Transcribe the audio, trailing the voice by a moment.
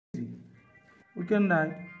we can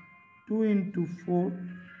write 2 into 4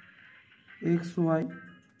 xy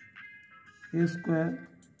a square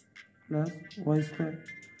plus y square.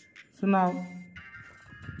 So now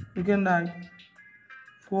we can write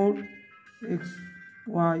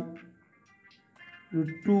 4xy root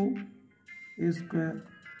 2 a square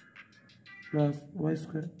plus y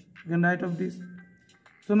square. We can write of this.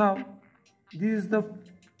 So now this is the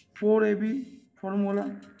 4ab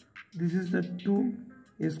formula. This is the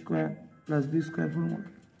 2a square plus b square formula.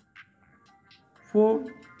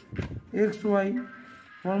 4xy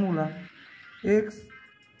formula, x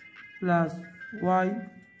plus y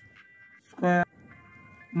square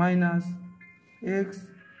minus x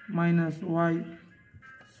minus y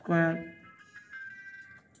square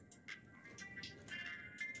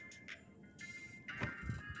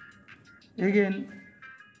again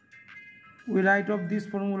we write of this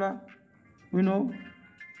formula. We know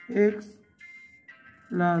x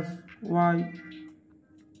plus y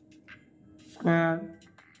square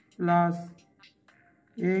plus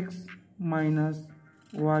x minus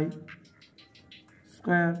y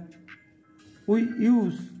square. We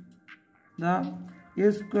use the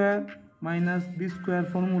a square minus b square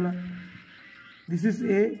formula. This is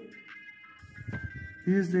a,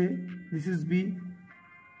 this is a, this is b.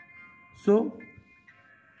 So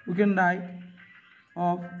we can write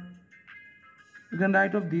of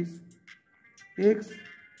this x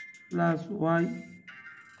plus y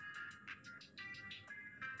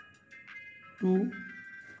 2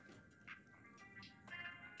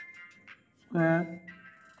 square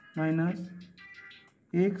minus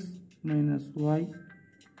x minus y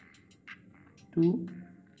 2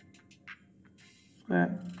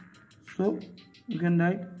 square. So you can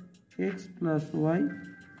write x plus y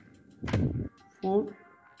 4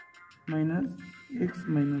 minus x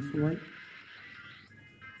minus y.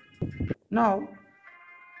 Now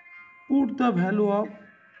put the value of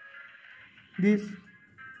this.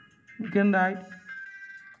 We can write,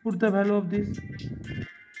 put the value of this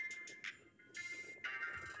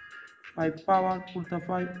 5 power, put the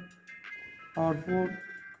 5 power 4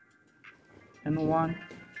 and 1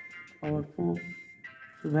 power 4.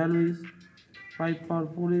 So value is 5 power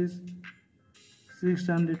 4 is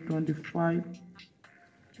 625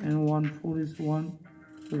 and 1 4 is 1.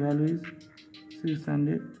 So value is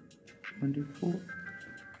 624.